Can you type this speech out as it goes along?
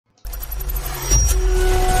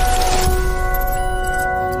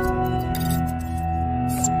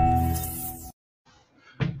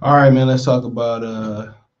All right, man. Let's talk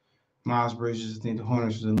about Miles Bridges. I think the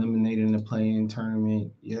Hornets was eliminated in the play-in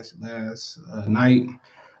tournament last night.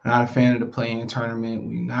 Not a fan of the play-in tournament.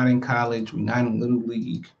 We're not in college. We're not in little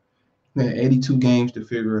league. We had 82 games to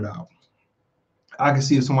figure it out. I can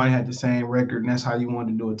see if somebody had the same record, and that's how you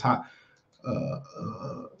wanted to do a top.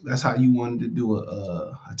 That's how you wanted to do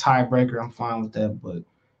a tiebreaker. I'm fine with that, but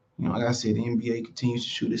like I said, the NBA continues to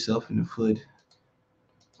shoot itself in the foot.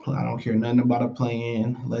 I don't care nothing about a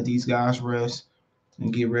play-in. Let these guys rest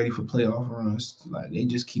and get ready for playoff runs. Like they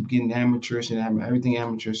just keep getting amateurish and everything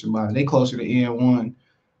amateurish about it. They closer to N1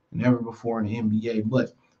 than ever before in the NBA.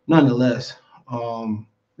 But nonetheless,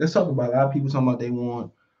 let's talk about it. A lot of people talking about they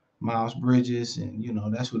want Miles Bridges, and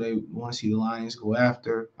that's what they want to see the Lions go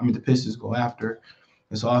after. I mean the Pistons go after.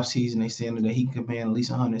 This offseason, they saying that he can command at least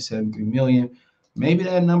 173 million. Maybe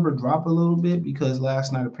that number drop a little bit because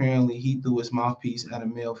last night apparently he threw his mouthpiece at a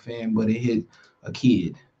male fan, but it hit a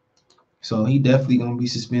kid. So he definitely gonna be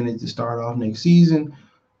suspended to start off next season.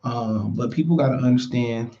 But people got to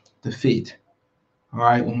understand the fit. All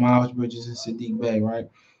right, with Miles Bridges and Saddiq Bey, right?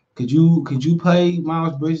 Could you play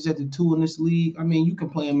Miles Bridges at the two in this league? I mean, you can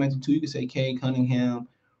play him at the two. You can say Cade Cunningham,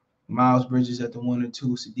 Miles Bridges at the one and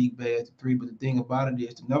two, Saddiq Bey at the three. But the thing about it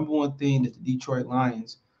is, the number one thing that the Detroit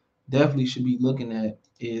Lions definitely should be looking at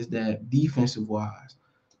is that defensive wise,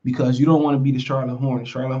 because you don't want to be the Charlotte Hornets.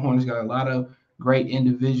 Charlotte Hornets got a lot of great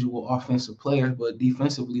individual offensive players, but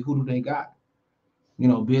defensively, who do they got?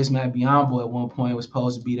 Bismack Biyombo at one point was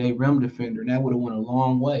supposed to be their rim defender, and that would have went a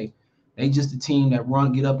long way. They just a team that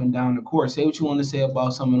run, get up and down the court. Say what you want to say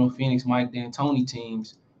about some of them Phoenix Mike D'Antoni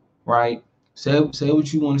teams, right? Say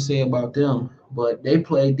what you want to say about them, but they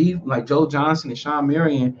play deep. Like Joe Johnson and Sean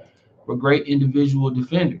Marion were great individual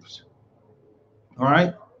defenders. All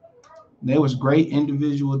right, they was great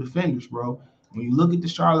individual defenders, bro. When you look at the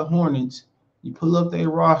Charlotte Hornets, you pull up their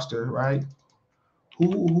roster, right?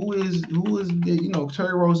 Who is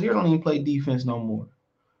Terry Rozier don't even play defense no more.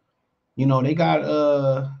 They got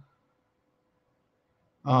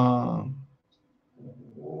um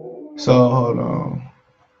so hold on.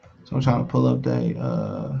 So I'm trying to pull up they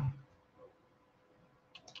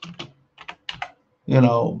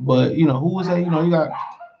but who was that? You got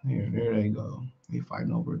there they go. They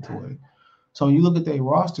fighting over a toy. So when you look at their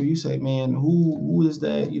roster, you say, man, who is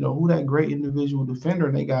that? Who that great individual defender?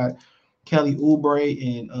 And they got Kelly Oubre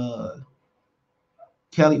and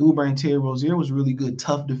Terry Rozier was really good,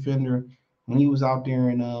 tough defender when he was out there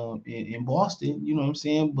in Boston. You know what I'm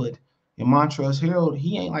saying? But in Montrezl Harrell,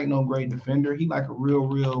 he ain't like no great defender. He like a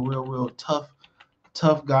real tough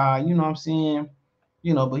guy. You know what I'm saying?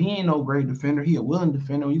 But he ain't no great defender. He a willing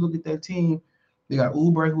defender. When you look at that team, they got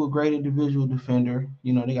Oubre, who a great individual defender.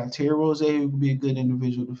 They got Terry Rozier, who could be a good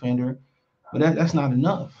individual defender. But that's not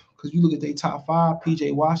enough because you look at their top five,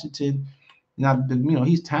 PJ Washington. Now,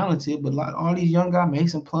 he's talented, but like all these young guys,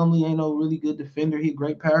 Mason Plumlee ain't no really good defender. He a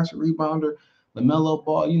great passer, rebounder. LaMelo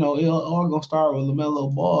Ball, it all gonna start with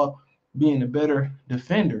LaMelo Ball being a better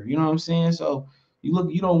defender. You know what I'm saying? So you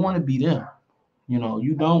don't want to be them. You don't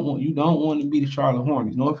want to be the Charlotte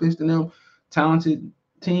Hornets. No offense to them, talented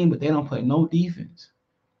team, but they don't play no defense.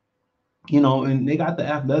 And they got the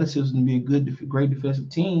athleticism to be a great defensive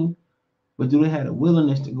team, but do they have the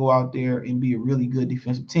willingness to go out there and be a really good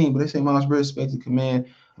defensive team? But they say Miles Bridges expected to command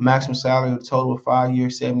a maximum salary of a total of 5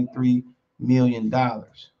 years, $73 million.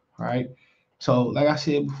 Right. So, like I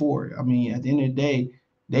said before, I mean, at the end of the day,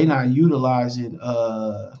 they not utilizing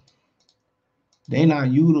they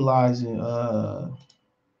not utilizing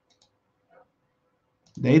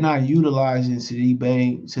they not utilizing Saddiq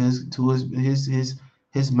Bey to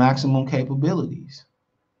his maximum capabilities.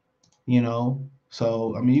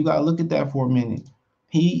 So I mean, you gotta look at that for a minute.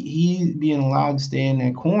 He being allowed to stay in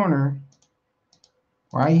that corner,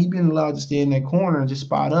 right? He being allowed to stay in that corner and just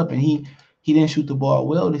spot up, and he didn't shoot the ball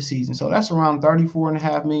well this season. So that's around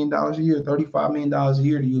 $34.5 million a year, $35 million a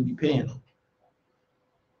year that you'll be paying him.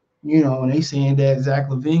 And they saying that Zach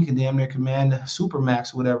LaVine can damn near command the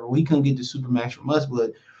supermax or whatever. We couldn't get the supermax from us,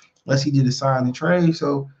 but unless he did a sign and trade.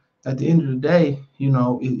 So at the end of the day,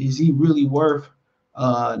 is he really worth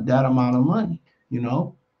that amount of money?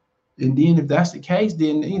 And then if that's the case,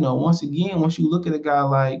 then once again, once you look at a guy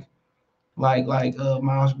like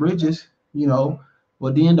Miles Bridges,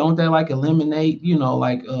 well then don't that like eliminate,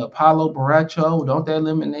 like Paulo Barracho, don't that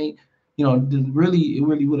eliminate, it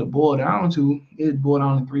really would have boiled down to it boiled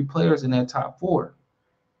down to three players in that top four.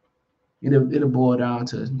 It'll boil down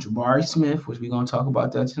to Jabari Smith, which we're gonna talk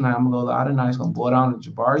about that tonight. I'm gonna go out tonight. It's gonna boil down to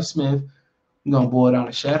Jabari Smith. We're gonna boil down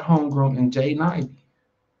to Chet Holmgren and Jay Ivey.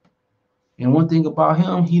 And one thing about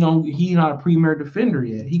him, he not a premier defender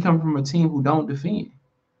yet. He come from a team who don't defend.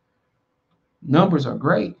 Numbers are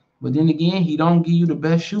great, but then again, he don't give you the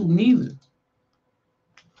best shooting either.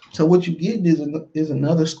 So what you get is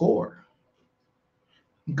another scorer,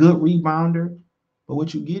 good rebounder, but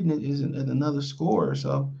what you getting is another scorer.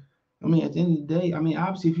 So, I mean, at the end of the day, I mean,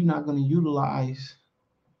 obviously, if you're not going to utilize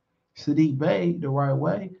Saddiq Bey the right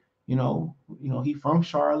way, he from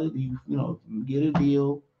Charlotte. You get a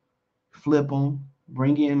deal, flip him,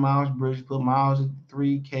 bring in Miles Bridges, put Miles at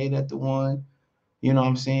 3K at the one. You know what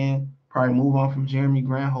I'm saying? Probably move on from Jeremy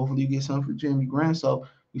Grant. Hopefully, you get something for Jeremy Grant. So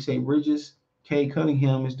you say Bridges, K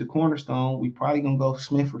Cunningham is the cornerstone. We probably gonna go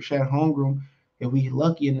Smith or Shat Holmgren if we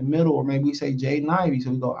lucky in the middle, or maybe we say Jaden Ivey.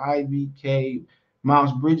 So we go Ivy, K,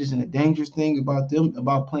 Miles Bridges. And the dangerous thing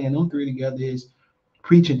about playing them three together is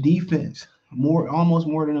preaching defense. Almost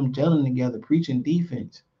more than them gelling together, preaching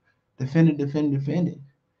defense. Defending, defending, defending.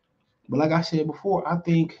 But like I said before, I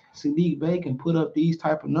think Saddiq Bey can put up these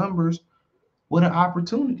type of numbers with an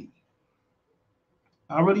opportunity.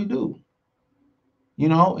 I really do.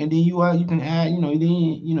 And then you can add,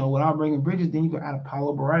 without bringing Bridges, then you can add a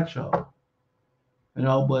Paulo Baracho.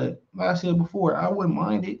 But like I said before, I wouldn't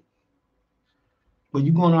mind it. But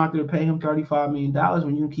you going out there to pay him $35 million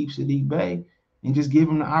when you can keep Saddiq Bey and just give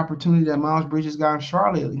him the opportunity that Miles Bridges got in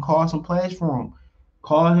Charlotte and call some plays for him.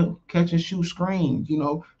 Call him catch and shoot screens,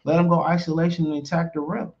 let him go isolation and attack the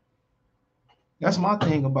rim. That's my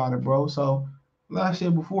thing about it, bro. So, like I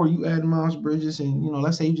said before, you add Miles Bridges, and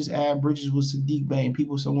let's say you just add Bridges with Saddiq Bey, and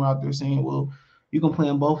people somewhere out there saying, well, you can play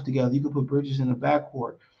them both together. You can put Bridges in the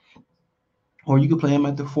backcourt, or you can play them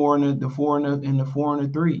at the four and the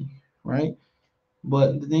three, right?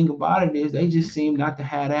 But the thing about it is, they just seem not to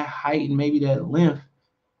have that height and maybe that length,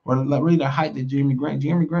 or like really the height that Jeremy Grant.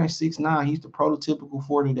 Jeremy Grant 6'9". He's the prototypical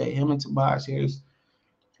four today. Him and Tobias Harris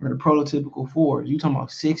are the prototypical fours. You talking about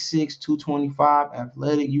 6'6", 225,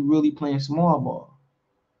 athletic. You really playing small ball,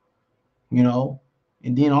 And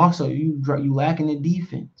then also you lacking the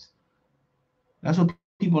defense. That's what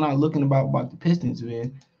people not looking about the Pistons,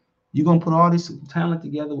 man. You're gonna put all this talent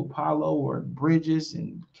together with Paolo or Bridges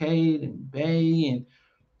and Cade and Bay and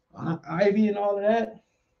Ivy and all of that.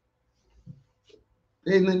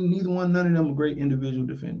 None of them are great individual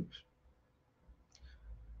defenders.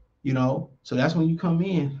 So that's when you come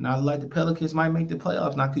in. Now, like the Pelicans might make the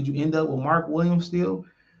playoffs. Now, could you end up with Mark Williams still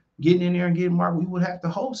getting in there and getting Mark? We would have to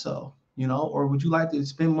hope so, Or would you like to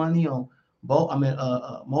spend money on Mo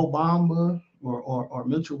Bamba or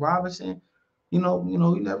Mitchell Robinson? You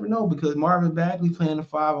never know because Marvin Bagley playing the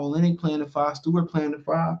five, Olynyk playing the five, Stewart playing the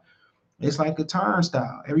five. It's like a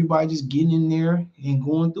turnstile. Everybody just getting in there and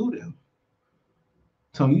going through them.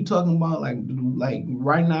 So you talking about like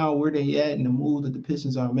right now where they at and the moves that the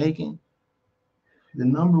Pistons are making. The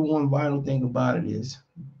number one vital thing about it is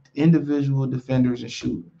individual defenders and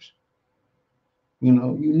shooters. You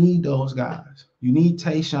need those guys. You need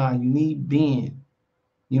Tayshaun. You need Ben.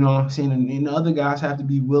 You know what I'm saying? And the other guys have to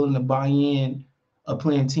be willing to buy in of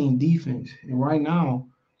playing team defense. And right now,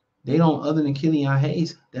 they don't, other than Killian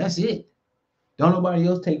Hayes, that's it. Don't nobody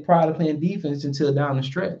else take pride of playing defense until down the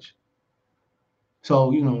stretch.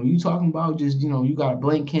 So, you talking about just, you got a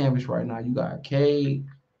blank canvas right now. You got Cade,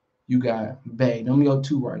 you got Bay. Them your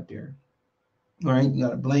two right there. All right, you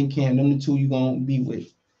got a blank canvas. Them the two you going to be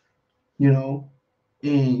with.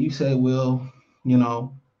 And you say, well,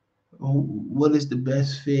 what is the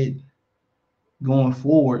best fit going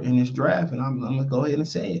forward in this draft? And I'm going to go ahead and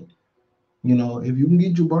say it. If you can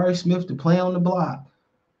get Jabari Smith to play on the block,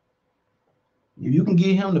 if you can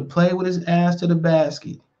get him to play with his ass to the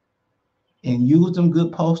basket and use them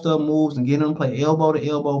good post-up moves and get him to play elbow to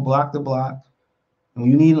elbow, block to block, and when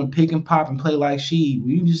you need him to pick and pop and play like Sheed,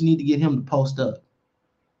 you just need to get him to post up.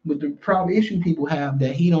 But the problem issue people have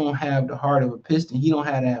that he don't have the heart of a Piston. He don't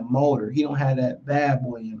have that motor. He don't have that bad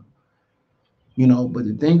boy in him. But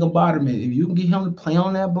the thing about him is if you can get him to play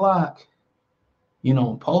on that block,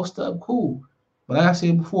 post up, cool. But like I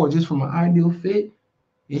said before, just from an ideal fit,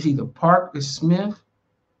 it's either Park or Smith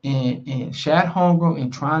and Shat Holmgren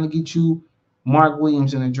and trying to get you Mark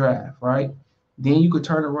Williams in the draft, right? Then you could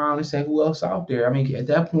turn around and say who else out there. I mean, at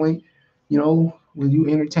that point, will you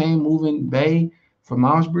entertain moving Bay for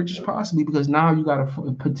Miles Bridges possibly because now you got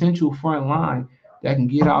a potential front line that can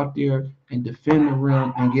get out there and defend the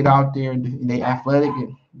rim and get out there and they athletic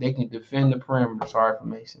and they can defend the perimeter. Sorry for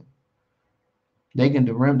Mason. They can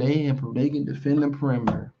defend the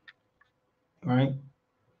perimeter, right?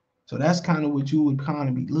 So that's kind of what you would kind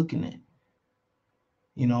of be looking at,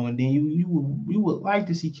 and then you would like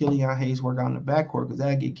to see Killian Hayes work out in the backcourt because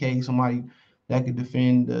that get K somebody that could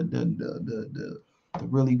defend the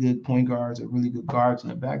really good point guards or really good guards in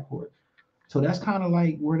the backcourt. So that's kind of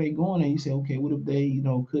like where they going. And you say, okay, what if they,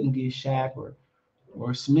 couldn't get Shaq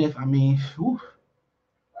or Smith? I mean, whew,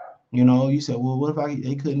 you said, well, what if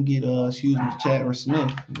they couldn't get excuse me, Chad or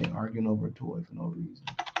Smith? And they arguing over a toy for no reason.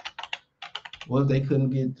 What if they couldn't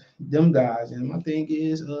get them guys? And my thing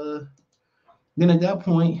is, then at that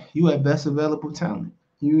point, you have best available talent.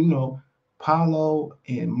 Paulo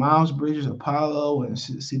and Miles Bridges, Apollo and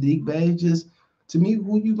Saddiq Bey. Just to me,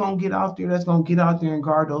 who you gonna get out there that's gonna get out there and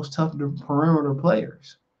guard those tough perimeter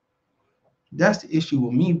players? That's the issue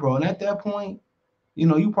with me, bro. And at that point,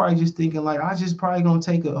 you probably just thinking like, I just probably gonna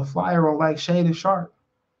take a flyer on like Shaded Sharp.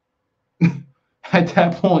 At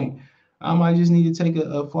that point, I might just need to take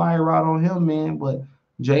a flyer out on him, man. But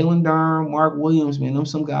Jalen Durham, Mark Williams, man, them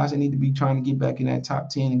some guys that need to be trying to get back in that top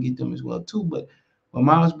 10 and get them as well too. But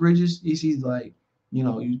Miles Bridges, he's like,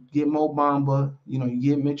 you get Mo Bamba, you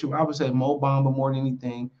get Mitchell. I would say Mo Bamba more than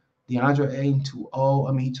anything. DeAndre Ayton too old.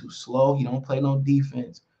 I mean, he too slow. He don't play no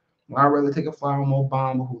defense. I'd rather take a flyer on Mo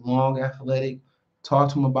Bamba, who long, athletic.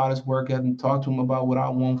 Talk to him about his work ethic. Talk to him about what I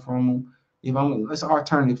want from him. Let's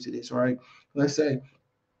alternative to this, right? Let's say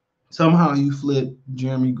somehow you flip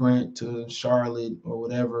Jeremy Grant to Charlotte or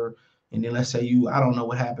whatever, and then let's say I don't know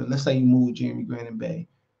what happened. Let's say you move Jeremy Grant and Bay,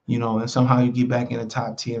 and somehow you get back in the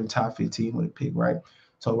top 10 or top 15 with a pick, right?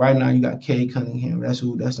 So right now you got Cade Cunningham. That's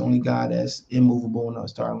the only guy that's immovable in the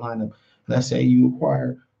starting lineup. Let's say you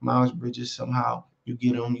acquire Miles Bridges somehow. You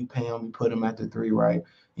get him, you pay him, you put him at the 3, right?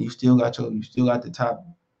 And you still got the top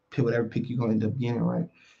pick, whatever pick you're going to end up getting, right?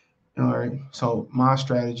 All right. So my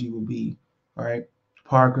strategy would be, all right,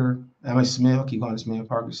 Parker, Smith. I keep calling Smith,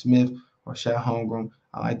 Parker Smith or Shat Holmgren.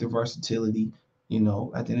 I like the versatility. At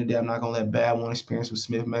the end of the day, I'm not gonna let bad one experience with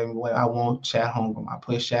Smith make me away. I want Shat Holmgren. I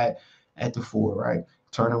put Shat at the 4, right?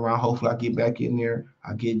 Turn around. Hopefully, I get back in there.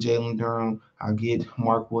 I get Jalen Durham. I get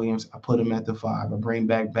Mark Williams. I put him at the 5. I bring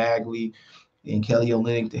back Bagley and Kelly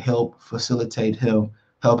Olynyk to help facilitate him,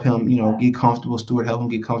 help him, get comfortable. Stewart, help him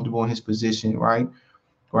get comfortable in his position, right?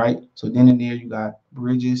 Right? So then in there you got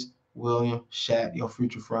Bridges, Williams, Shat, your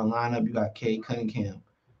future front lineup. You got Cade Cunningham,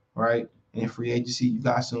 right? And in free agency, you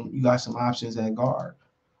got some options at guard.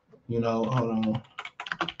 Hold on.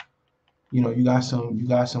 You got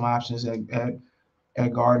some options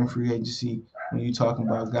at guard and free agency when you're talking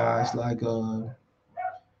about guys like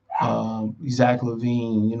Zach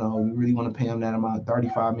LaVine. You really want to pay him that amount,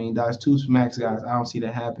 $35 million, two max guys. I don't see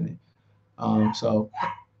that happening. So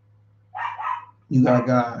you got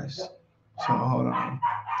guys. So hold on.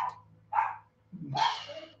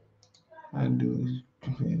 I do is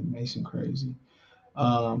Mason crazy.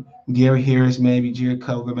 Gary Harris, maybe Jared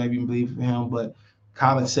Coker, maybe believe in him, but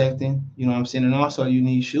Colin Sexton, you know what I'm saying? And also you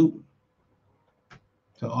need shooting.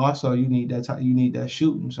 So also you need that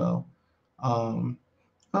shooting. So I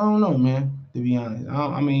don't know, man, to be honest.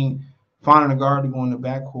 I mean, finding a guard to go in the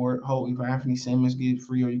backcourt, hope if Anthony Simmons gets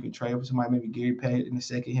free or you could trade for somebody, maybe Gary Payton in the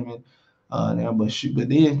second, him and now, but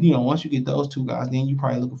then once you get those two guys, then you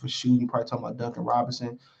probably looking for shooting. You probably talking about Duncan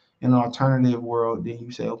Robinson in an alternative world. Then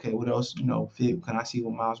you say, okay, what else fit? Can I see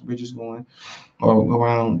what Miles Bridges going or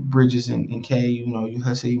around Bridges and K?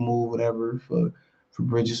 Let's say you move whatever for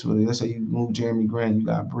Bridges. Let's say you move Jeremy Grant, you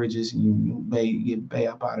got Bridges, and you get Bay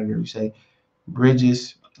up out of there. You say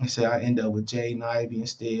Bridges, and say I end up with Jay Ivey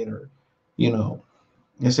instead, or you know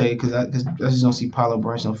and say because I just don't see Paulo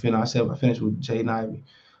Branch on fit. I said I finished with Jaden Ivey,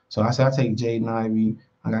 so I said I take Jaden Ivey.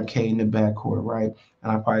 I got K in the backcourt, right?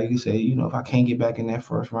 And I probably say, if I can't get back in that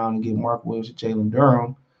first round and get Mark Williams or Jalen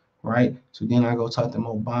Durham, right? So then I go talk to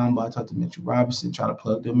Mo Bamba, I talk to Mitchell Robinson, try to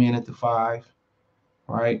plug them in at the 5,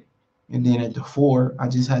 right? And then at the 4, I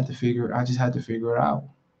just had to figure it out.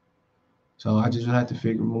 So I just had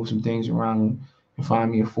to move some things around and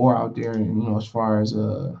find me a 4 out there. And as far as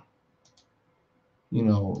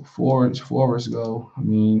forwards go. I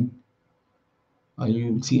mean,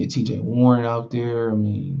 you see T.J. Warren out there. I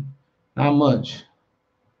mean, not much.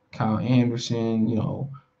 Kyle Anderson,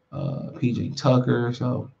 P.J. Tucker.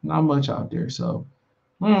 So not much out there. So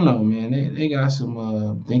I don't know, man. They got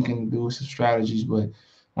some thinking to do with some strategies, but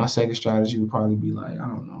my second strategy would probably be like, I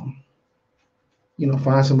don't know,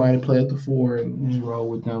 find somebody to play at the 4 and just roll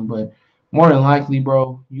with them. But more than likely,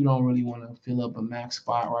 bro, you don't really want to fill up a max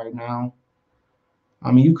spot right now.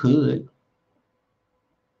 I mean, you could,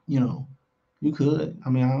 you know, you could. I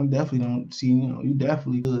mean, I definitely don't see, you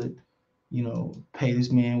definitely could, pay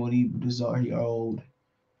this man what he deserves, he owed,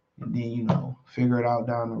 and then, figure it out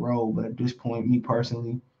down the road. But at this point, me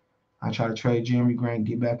personally, I try to trade Jeremy Grant,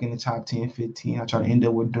 get back in the top 10, 15. I try to end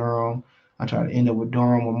up with Durham. I try to end up with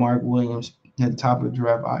Durham with Mark Williams. At the top of the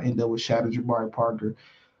draft, I end up with Shadow Jabari Parker.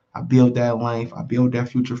 I build that length. I build that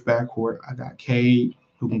future backcourt. I got Cade.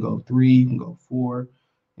 who can go 3, who can go 4.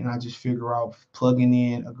 And I just figure out plugging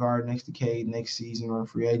in a guard next to Cade next season or in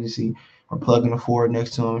free agency, or plugging a 4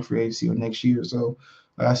 next to him in free agency or next year. So,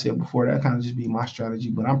 like I said before, that kind of just be my strategy.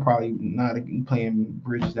 But I'm probably not playing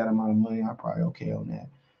Bridges that amount of money. I'm probably okay on that.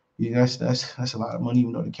 Yeah, that's a lot of money,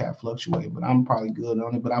 even though the cap fluctuated. But I'm probably good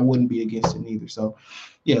on it. But I wouldn't be against it either. So,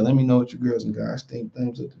 yeah, let me know what your girls and guys think.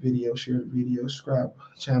 Thumbs up the video, share the video, subscribe to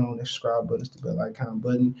the channel, and the subscribe button is the bell icon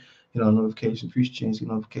button. Notifications, future change, get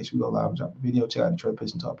notification. We go live and drop the video. Check out Detroit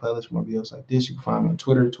Pistons Talk playlist for more videos like this. You can find me on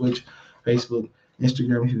Twitter, Twitch, Facebook,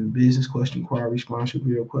 Instagram. If you have a business question, inquiry, sponsorship,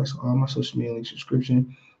 video requests, all my social media link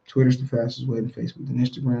subscription. Twitter's the fastest way to Facebook than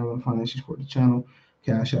Instagram. Want to financially support the channel?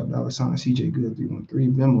 Cash App, $sign CJ Good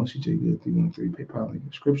 313, Venmo CJ Good 313, PayPal link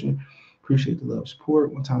description. Appreciate the love,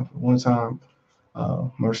 support. One time.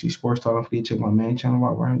 Mercy Sports Talk. Don't forget to check my main channel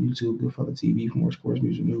while we're on YouTube. Good for the TV for more sports,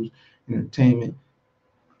 music, news, and entertainment.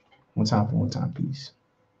 One time for one time. Peace.